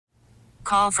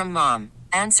call from mom.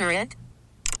 Answer it.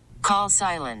 Call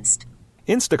silenced.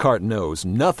 Instacart knows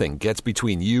nothing gets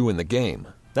between you and the game.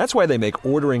 That's why they make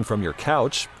ordering from your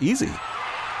couch easy.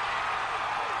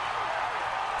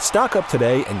 Stock up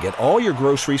today and get all your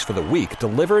groceries for the week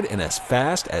delivered in as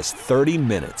fast as 30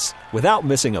 minutes without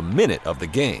missing a minute of the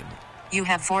game. You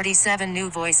have 47 new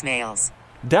voicemails.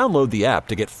 Download the app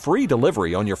to get free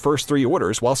delivery on your first 3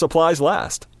 orders while supplies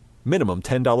last. Minimum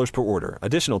 $10 per order.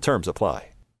 Additional terms apply.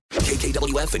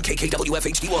 KKWF and KKWF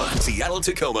HD1, Seattle,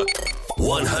 Tacoma.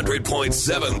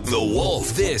 100.7 The Wolf.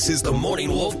 This is the Morning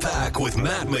Wolf Pack with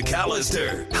Matt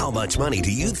McAllister. How much money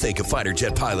do you think a fighter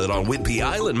jet pilot on Whidbey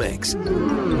Island makes?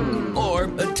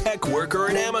 Or a tech worker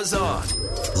in Amazon?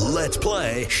 Let's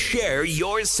play Share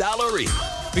Your Salary.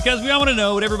 Because we all want to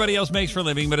know what everybody else makes for a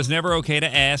living, but it's never okay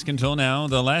to ask until now.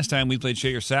 The last time we played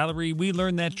Share Your Salary, we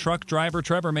learned that truck driver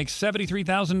Trevor makes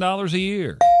 $73,000 a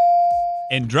year.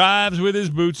 And drives with his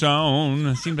boots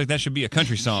on. Seems like that should be a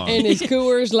country song. And his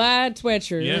Coors Light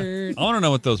sweatshirt. Yeah. I want to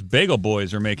know what those bagel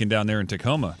boys are making down there in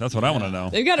Tacoma. That's what I want to know.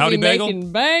 They've got to be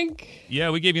making bank.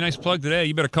 Yeah, we gave you a nice plug today.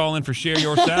 You better call in for Share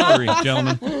Your Salary,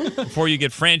 gentlemen, before you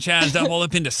get franchised up all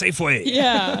up into Safeway.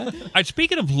 Yeah. All right,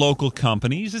 speaking of local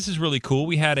companies, this is really cool.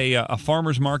 We had a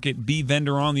farmer's market bee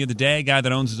vendor on the other day, a guy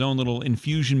that owns his own little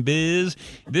infusion biz.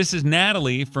 This is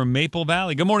Natalie from Maple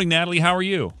Valley. Good morning, Natalie. How are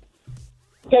you?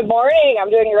 Good morning. I'm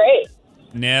doing great.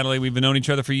 Natalie, we've been knowing each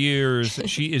other for years.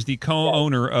 She is the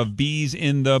co-owner of Bees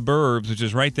in the Burbs, which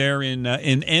is right there in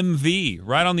MV,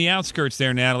 right on the outskirts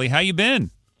there, Natalie. How you been?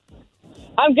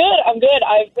 I'm good.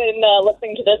 I've been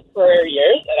listening to this for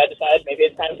years, and I decided maybe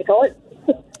it's time to call it.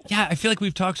 Yeah, I feel like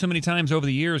we've talked so many times over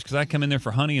the years because I come in there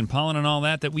for honey and pollen and all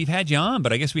that we've had you on,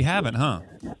 but I guess we haven't, huh?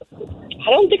 I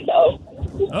don't think so.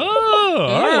 Oh,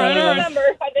 all right. I don't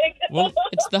remember, I think. Well,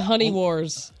 it's the honey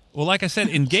wars. Well, like I said,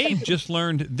 and Gabe just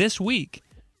learned this week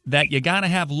that you got to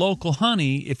have local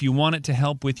honey if you want it to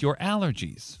help with your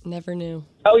allergies. Never knew.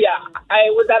 Oh, yeah. I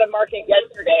was at a market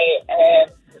yesterday,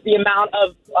 and the amount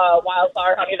of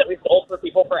wildflower honey that we sold for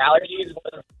people for allergies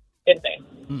was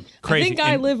insane. Crazy. I think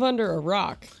I live under a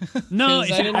rock. No,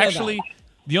 it's actually...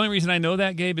 The only reason I know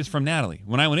that, Gabe, is from Natalie.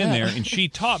 When I went in there, and she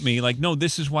taught me, like, no,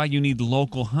 this is why you need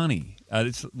local honey.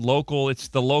 It's local. It's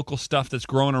the local stuff that's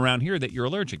growing around here that you're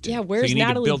allergic to. Yeah, where's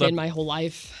Natalie been my whole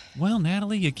life? Well,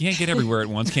 Natalie, you can't get everywhere at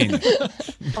once, can you?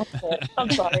 I'm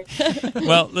sorry.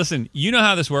 Well, listen, you know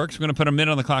how this works. We're going to put a minute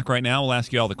on the clock right now. We'll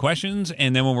ask you all the questions,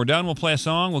 and then when we're done, we'll play a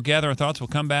song. We'll gather our thoughts. We'll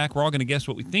come back. We're all going to guess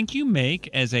what we think you make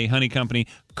as a honey company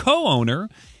co-owner,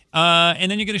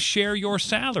 and then you're going to share your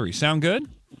salary. Sound good?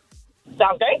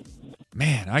 Sounds great.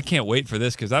 Man, I can't wait for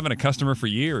this because I've been a customer for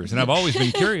years, and I've always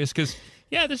been curious because,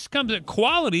 yeah, this comes at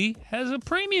quality has a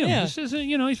premium. Yeah. This isn't,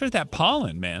 especially that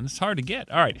pollen, man. It's hard to get.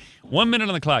 All right, 1 minute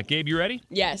on the clock. Gabe, you ready?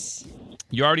 Yes.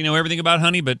 You already know everything about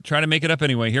honey, but try to make it up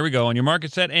anyway. Here we go. On your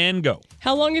market, set, and go.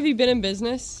 How long have you been in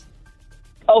business?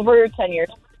 Over 10 years.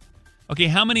 Okay,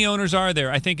 how many owners are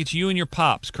there? I think it's you and your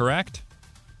pops, correct?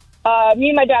 Me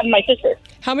and my dad and my sister.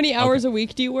 How many hours a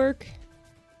week do you work?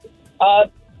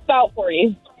 About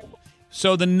 40.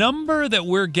 So the number that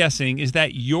we're guessing, is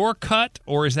that your cut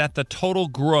or is that the total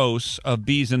gross of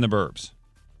Bees in the Burbs?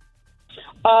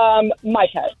 My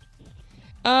cut.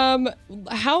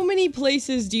 How many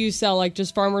places do you sell, like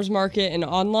just farmers market and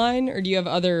online, or do you have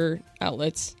other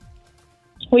outlets?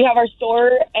 We have our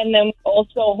store and then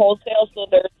also wholesale, so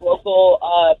there's local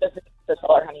businesses that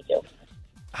sell our honey too.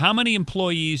 How many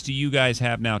employees do you guys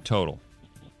have now total?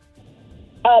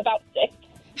 About 6.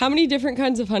 How many different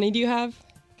kinds of honey do you have?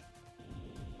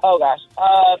 Oh, gosh.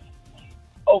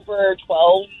 Over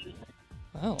 12.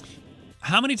 Wow.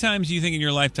 How many times do you think in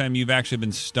your lifetime you've actually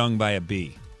been stung by a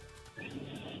bee?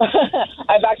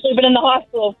 I've actually been in the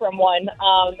hospital from one.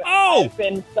 I've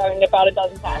been stung about a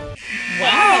dozen times.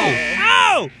 Wow!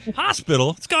 Oh! Hospital?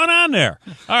 What's going on there?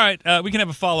 All right, we can have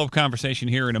a follow-up conversation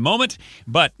here in a moment,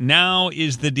 but now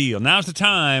is the deal. Now's the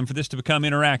time for this to become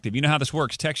interactive. You know how this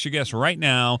works. Text your guess right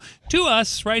now to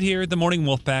us right here at the Morning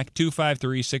Wolf Pack,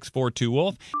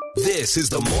 253-642-WOLF. This is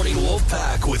the Morning Wolf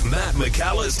Pack with Matt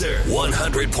McAllister.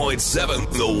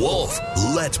 100.7 The Wolf.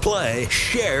 Let's play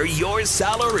Share Your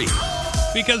Salary.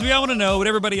 Because we all want to know what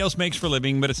everybody else makes for a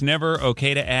living, but it's never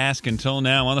okay to ask until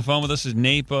now. On the phone with us is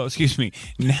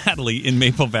Natalie in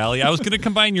Maple Valley. I was going to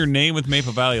combine your name with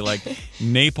Maple Valley, like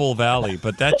Maple Valley,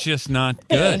 but that's just not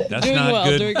good. That's doing not well,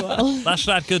 good. doing well. That's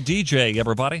not good DJ,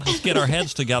 everybody. Let's get our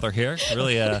heads together here.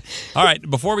 Really. All right,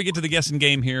 before we get to the guessing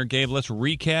game here, Gabe, let's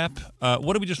recap.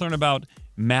 What did we just learn about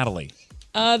Natalie?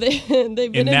 They've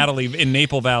been in Natalie in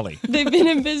Maple Valley. They've been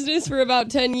in business for about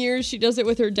 10 years. She does it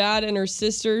with her dad and her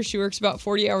sister. She works about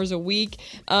 40 hours a week.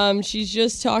 She's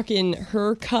just talking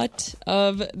her cut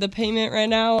of the payment right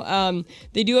now.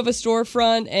 They do have a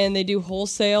storefront, and they do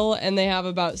wholesale, and they have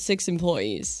about 6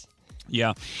 employees.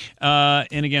 Yeah.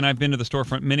 And again, I've been to the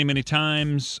storefront many, many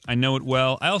times. I know it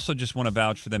well. I also just want to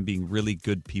vouch for them being really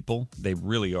good people. They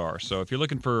really are. So if you're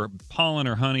looking for pollen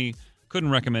or honey,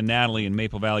 couldn't recommend Natalie in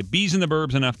Maple Valley. Bees in the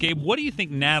burbs enough. Gabe, what do you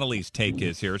think Natalie's take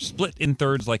is here? Split in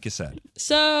thirds, like you said.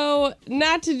 So,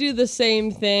 not to do the same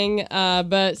thing,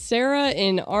 but Sarah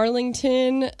in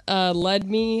Arlington led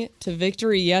me to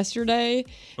victory yesterday.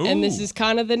 Ooh. And this is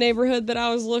kind of the neighborhood that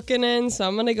I was looking in. So,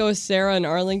 I'm going to go with Sarah in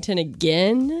Arlington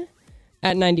again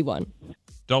at 91.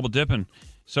 Double dipping.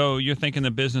 So you're thinking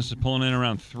the business is pulling in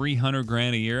around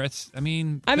 $300,000 a year? I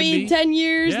mean, 10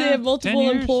 years. Yeah, They have 10 multiple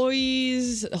years.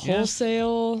 employees,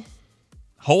 wholesale.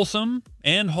 Wholesome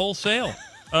and wholesale.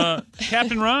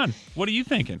 Captain Ron, what are you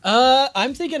thinking?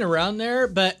 I'm thinking around there,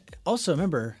 but also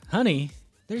remember, honey,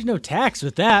 there's no tax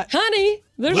with that. Honey,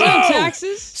 there's Whoa. no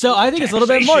taxes. So I think it's a little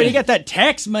bit more. Taxation. You got that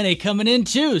tax money coming in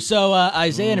too. So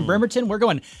Isaiah and Bremerton, we're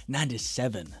going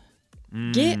 97.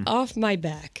 Get off my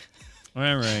back.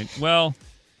 All right. Well,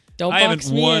 Don't I box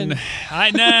haven't me won. in.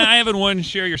 I haven't won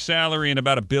share your salary in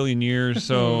about 1 billion years.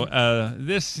 So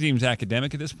this seems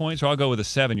academic at this point. So I'll go with a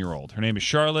 7-year-old. Her name is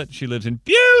Charlotte. She lives in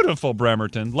beautiful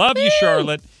Bremerton. Love you,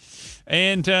 Charlotte.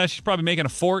 And she's probably making a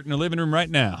fort in her living room right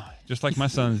now, just like my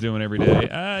son's doing every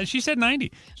day. She said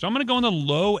 90. So I'm going to go on the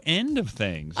low end of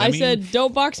things. I said,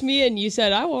 don't box me in. You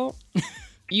said, I won't.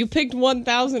 You picked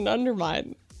 1,000 under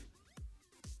mine.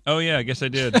 Oh, yeah, I guess I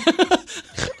did.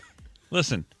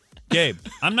 Listen, Gabe,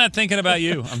 I'm not thinking about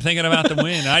you. I'm thinking about the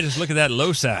win. I just look at that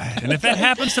low side. And if that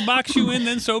happens to box you in,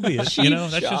 then so be it. You know,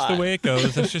 that's just the way it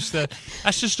goes. That's just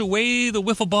the way the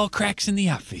wiffle ball cracks in the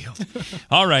outfield.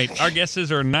 All right, our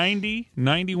guesses are 90,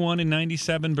 91, and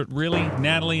 97. But really,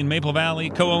 Natalie in Maple Valley,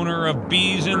 co-owner of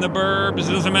Bees in the Burbs.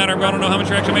 It doesn't matter. I don't know how much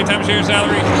you're actually making time to share your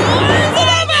salary.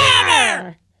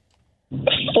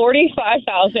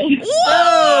 45,000.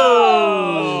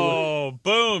 Oh,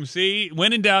 boom. See,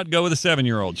 when in doubt, go with a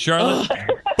 7-year-old. Charlotte,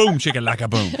 boom, chicken like a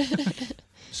boom.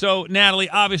 So, Natalie,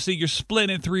 obviously you're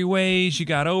splitting it 3 ways. You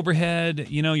got overhead.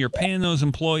 You know, you're paying those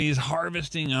employees.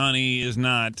 Harvesting honey is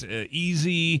not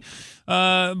easy.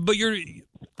 But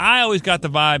I always got the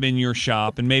vibe in your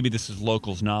shop, and maybe this is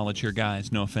locals knowledge here,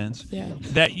 guys, no offense,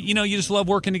 that, you know, you just love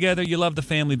working together. You love the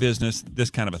family business, this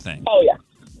kind of a thing. Oh, yeah.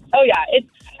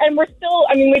 And we're still,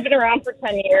 we've been around for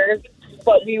 10 years,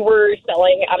 but we were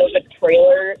selling out of a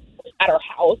trailer at our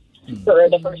house for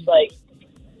the first, like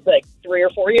 3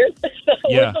 or 4 years. So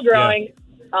we're still growing,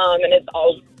 and it's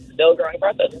all still a growing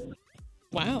process.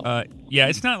 Wow.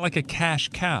 It's not like a cash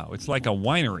cow. It's like a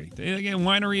winery. Again,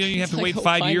 winery, you have to like wait a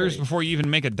 5 years winery. before you even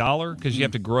make $1 because you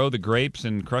have to grow the grapes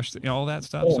and crush all that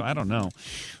stuff. So I don't know.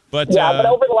 But But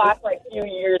over the last, few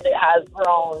years, it has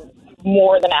grown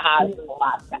more than it has in the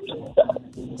last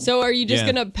decade. So are you just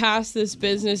going to pass this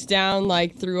business down,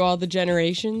 through all the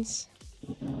generations?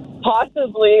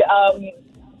 Possibly.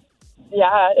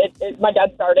 My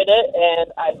dad started it,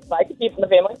 and I'd like to keep it in the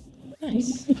family.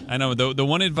 Nice. I know the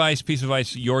one piece of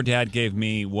advice your dad gave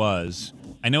me was,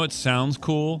 I know it sounds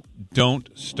cool, don't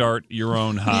start your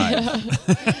own hive.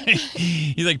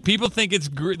 He's like, people think it's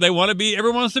they want to be,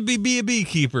 everyone wants to be a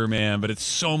beekeeper, man, but it's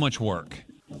so much work.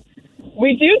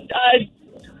 We do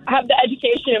have the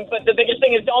education, but the biggest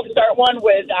thing is don't start one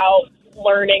without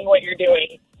learning what you're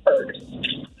doing first.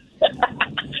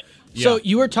 So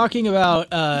you were talking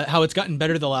about how it's gotten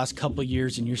better the last couple of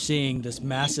years, and you're seeing this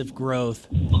massive growth.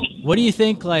 What do you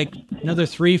think, another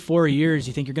 3-4 years,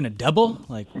 you think you're going to double?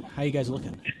 How are you guys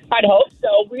looking? I'd hope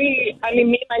so. Me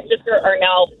and my sister are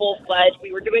now full-fledged.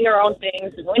 We were doing our own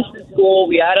things. We went to school.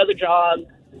 We had other jobs.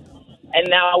 And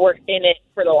now we're in it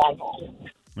for the long haul.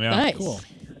 Yeah. Nice. Cool.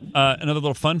 Another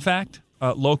little fun fact,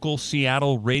 local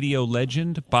Seattle radio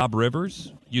legend, Bob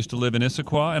Rivers, used to live in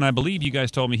Issaquah, and I believe you guys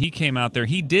told me he came out there.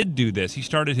 He did do this. He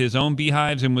started his own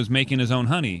beehives and was making his own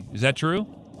honey. Is that true?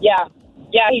 Yeah,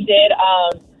 he did.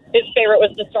 His favorite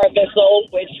was the Star Thistle,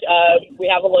 which we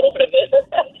have a little bit of it.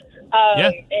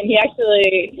 And he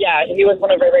actually, he was one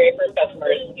of our very first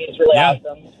customers. He's really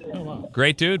awesome. Oh, wow.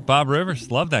 Great dude, Bob Rivers.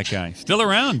 Love that guy. Still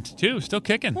around, too. Still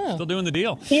kicking. Still doing the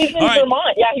deal. He's in All right.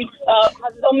 Vermont. Yeah, he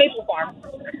has his own maple farm.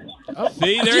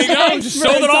 See, there you go. Just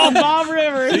sold it all. Bob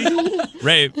Rivers.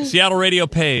 Ray, Seattle radio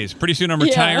pays. Pretty soon I'm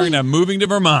retiring. I'm moving to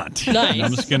Vermont. Nice.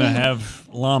 I'm just going to have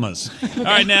llamas. All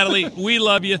right, Natalie, we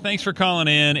love you. Thanks for calling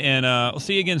in, and we'll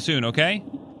see you again soon, okay?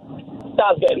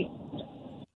 Sounds good.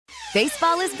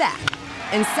 Baseball is back,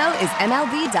 and so is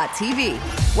MLB.tv.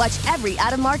 Watch every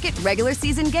out-of-market regular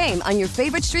season game on your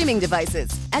favorite streaming devices,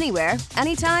 anywhere,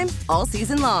 anytime, all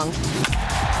season long.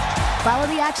 Follow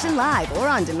the action live or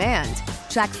on demand.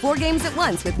 Track 4 games at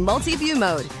once with multi-view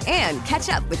mode and catch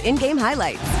up with in-game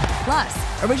highlights.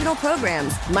 Plus, original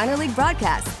programs, minor league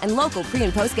broadcasts, and local pre-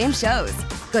 and post-game shows.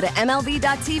 Go to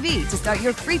MLB.tv to start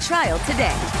your free trial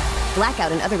today.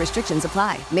 Blackout and other restrictions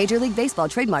apply. Major League Baseball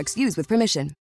trademarks used with permission.